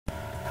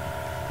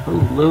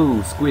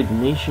Hello, Squid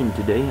Nation.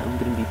 Today I'm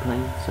going to be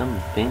playing some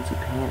Fancy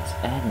Pants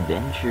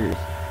Adventures.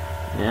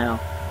 Now,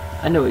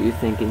 I know what you're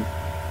thinking.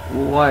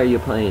 Why are you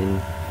playing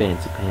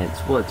Fancy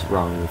Pants? What's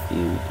wrong with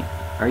you?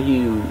 Are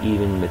you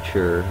even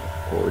mature?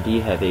 Or do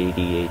you have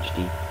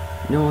ADHD?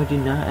 No, I do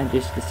not. I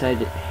just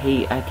decided,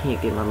 hey, I can't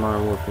get my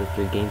Modern Warfare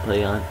 3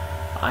 gameplay on.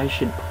 I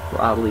should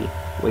probably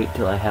wait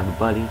till I have a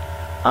buddy.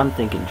 I'm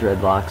thinking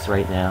Dreadlocks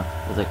right now.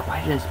 I was like,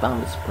 why did I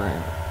spawn with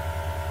Spring?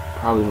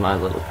 Probably my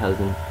little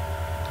cousin.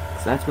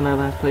 That's when I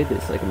last played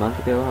this, like a month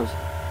ago. I was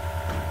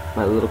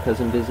my little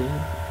cousin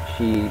visiting.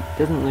 She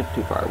doesn't live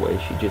too far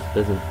away. She just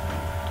doesn't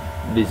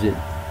visit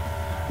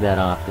that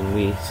often.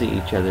 We see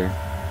each other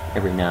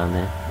every now and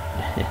then.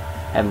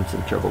 Having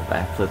some trouble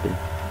backflipping.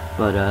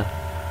 But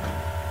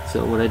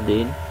so what I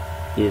did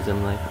is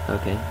I'm like,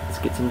 okay, let's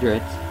get some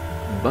dreads.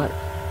 But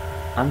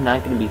I'm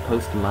not gonna be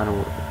posting Modern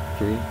Warfare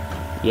 3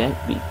 yet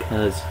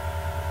because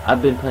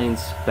I've been playing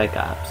Spec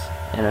Ops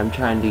and I'm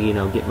trying to, you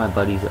know, get my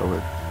buddies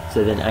over.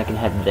 So then I can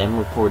have them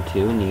record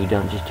too, and you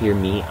don't just hear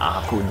me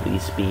awkwardly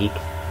speak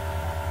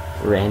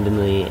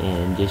randomly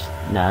and just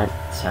not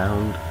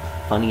sound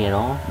funny at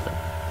all.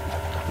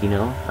 But, you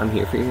know, I'm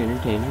here for your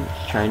entertainment.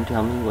 Try and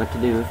tell me what to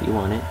do if you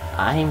want it.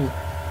 I'm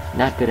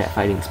not good at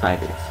fighting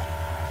spiders.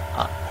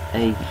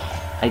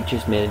 I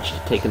just managed to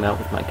take them out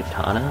with my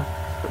katana,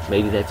 but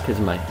maybe that's because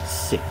of my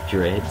sick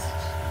dreads.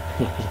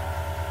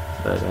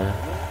 But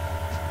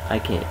I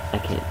can't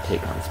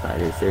take on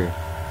spiders.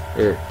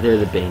 They're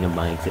the bane of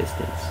my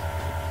existence.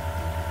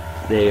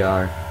 They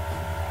are,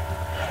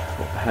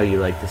 how you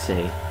like to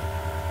say,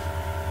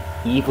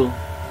 evil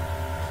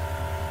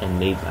and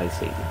made by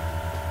Satan.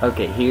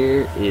 Okay,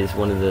 here is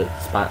one of the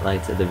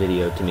spotlights of the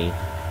video to me.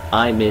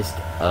 I missed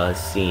a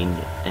scene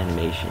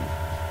animation,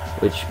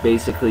 which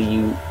basically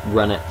you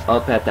run it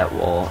up at that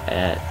wall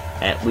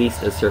at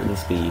least a certain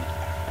speed,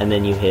 and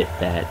then you hit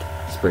that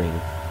spring.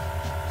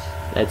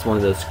 That's one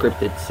of those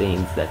scripted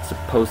scenes that's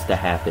supposed to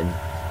happen.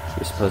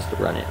 You're supposed to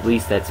run at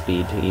least that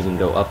speed to even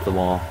go up the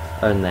wall.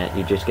 Other than that,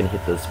 you're just going to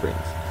hit those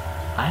springs.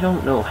 I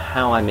don't know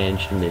how I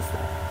managed to miss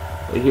that.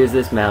 But here's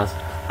this mouse.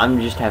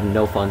 I'm just having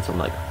no fun, so I'm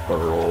like,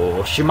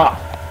 Hiroshima!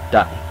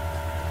 Die.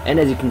 And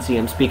as you can see,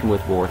 I'm speaking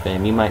with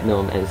Warfam. You might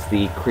know him as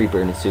the creeper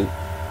in a suit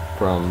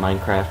from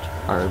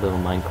Minecraft, our little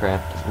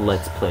Minecraft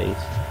Let's Plays.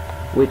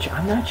 Which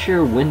I'm not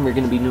sure when we're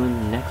going to be doing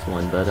the next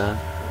one, but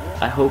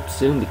I hope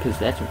soon, because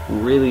that's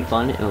really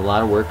fun and a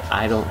lot of work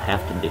I don't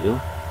have to do.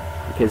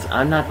 Because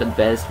I'm not the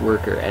best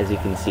worker, as you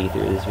can see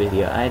through this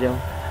video. I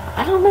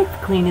don't make the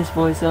cleanest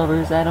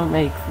voiceovers. I don't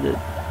make the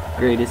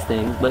greatest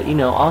things, but you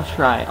know, I'll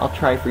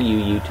try for you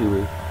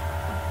YouTubers.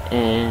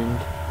 And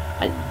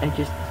I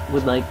just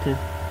would like to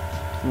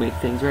make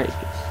things right.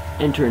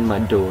 Entering my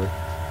door.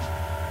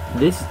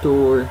 This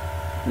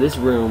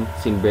room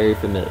seemed very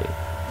familiar.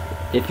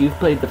 If you've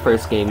played the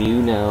first game,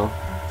 you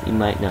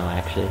might know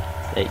actually,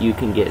 that you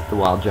can get the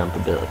wall jump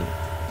ability.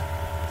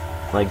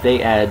 Like,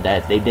 they added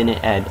that. They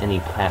didn't add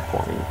any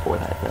platforming for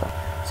that, though.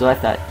 So I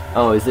thought,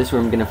 oh, is this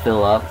room gonna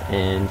fill up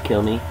and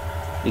kill me?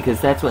 Because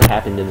that's what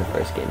happened in the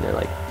first game. They're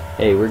like,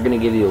 hey, we're gonna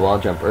give you a wall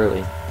jump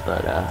early,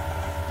 but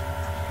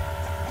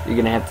you're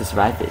gonna have to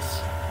survive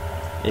this.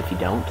 If you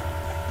don't,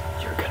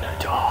 you're gonna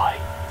die.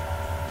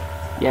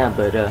 Yeah,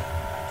 but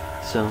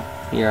so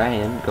here I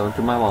am going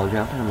through my wall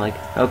jump, and I'm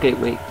like, okay,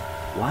 wait,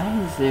 why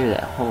is there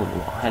that hole in the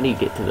wall? How do you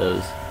get to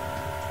those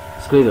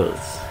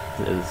squiggles?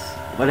 Those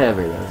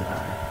whatever those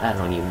are. I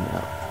don't even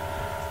know.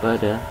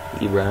 But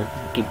you run,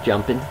 keep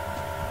jumping,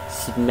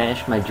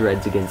 smash my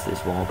dreads against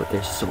this wall, but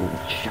they're so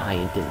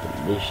giant and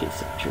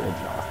delicious of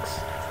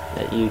dreadlocks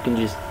that you can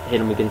just hit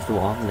them against the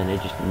wall, and then I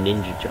just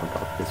ninja jump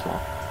off this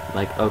wall. I'm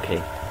like,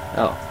 okay,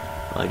 oh,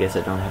 well, I guess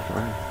I don't have to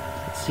run.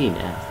 Let's see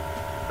now.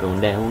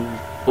 Going down.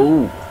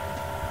 Oh,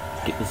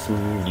 get me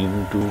some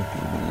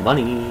YouTube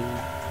money.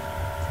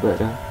 But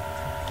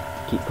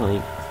keep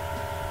playing.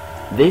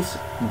 This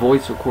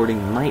voice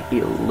recording might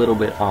be a little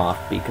bit off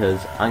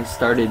because I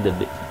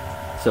started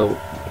so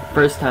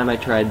first time I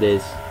tried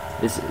this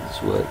is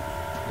what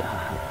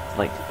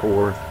like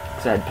 4,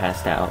 because I had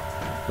passed out,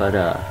 but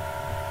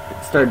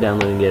started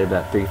downloading it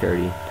about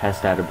 3:30,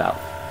 passed out about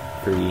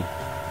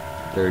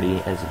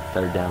 3:30 as it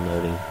started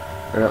downloading,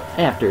 or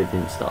after it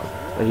installed.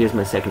 But here's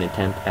my second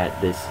attempt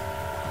at this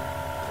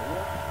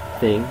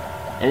thing,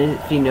 and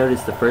if you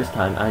notice, the first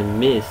time I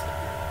missed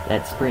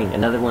that spring,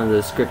 another one of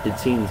those scripted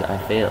scenes I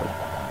failed.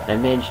 I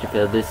managed to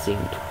fail this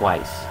scene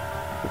twice,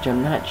 which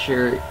I'm not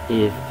sure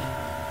if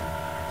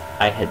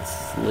I had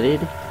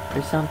slid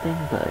or something,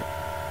 but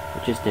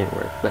it just didn't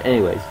work. But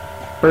anyways,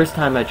 first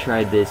time I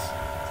tried this,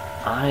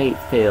 I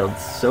failed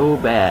so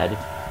bad,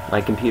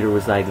 my computer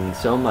was lagging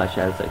so much,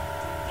 I was like,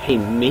 hey,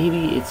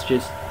 maybe it's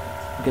just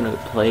gonna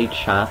play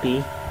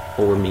choppy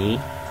for me,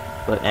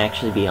 but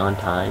actually be on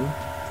time.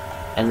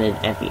 And then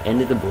at the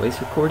end of the voice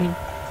recording,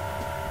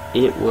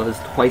 it was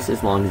twice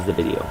as long as the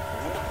video.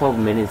 12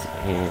 minutes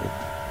and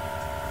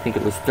I think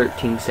it was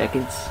 13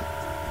 seconds.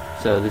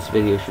 So this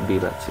video should be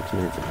about 6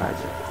 minutes and 5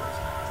 seconds.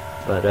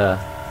 But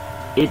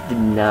it did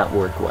not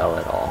work well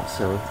at all.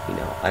 So, you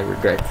know, I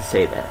regret to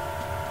say that.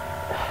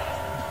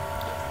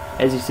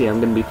 as you see, I'm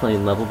going to be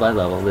playing level by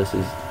level. This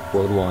is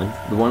World 1.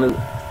 One of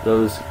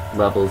those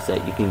levels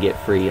that you can get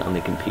free on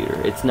the computer.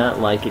 It's not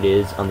like it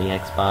is on the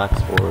Xbox,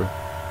 or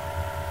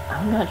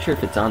I'm not sure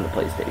if it's on the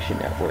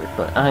PlayStation Network,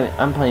 but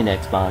I'm playing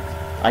Xbox.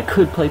 I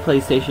could play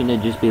PlayStation,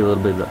 it'd just be a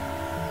little bit of a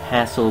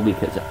hassle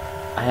because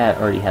I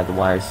already have the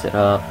wires set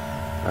up,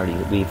 already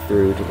weaved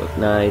through to look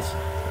nice.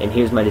 And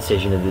here's my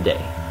decision of the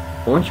day.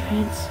 Orange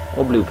pants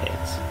or blue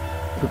pants?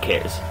 Who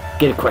cares?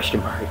 Get a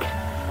question mark.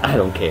 I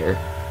don't care.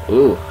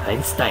 Ooh,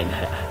 Einstein.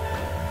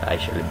 I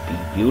shall be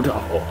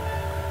beautiful.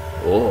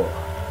 Oh.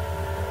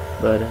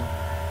 But,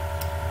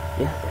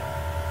 yeah.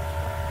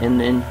 And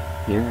then,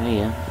 here I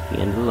am, at the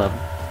end of the level.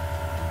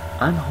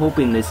 I'm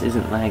hoping this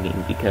isn't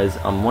lagging, because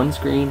on one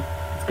screen,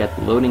 it's got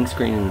the loading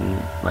screen,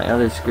 and my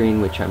other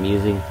screen, which I'm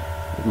using,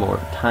 is more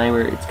of a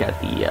timer. It's got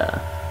the,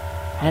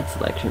 hat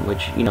selection,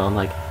 which, you know, I'm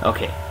like,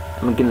 okay,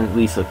 I'm gonna at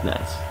least look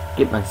nice.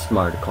 Get my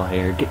Smarticle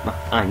hair, get my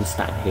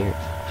Einstein hair,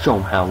 show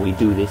them how we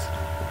do this.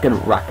 Gonna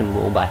rock and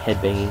roll by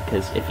headbanging,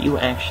 because if you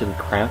actually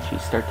crouch, you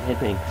start to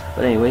headbang.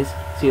 But anyways,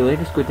 see you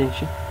later, Squid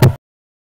Nation.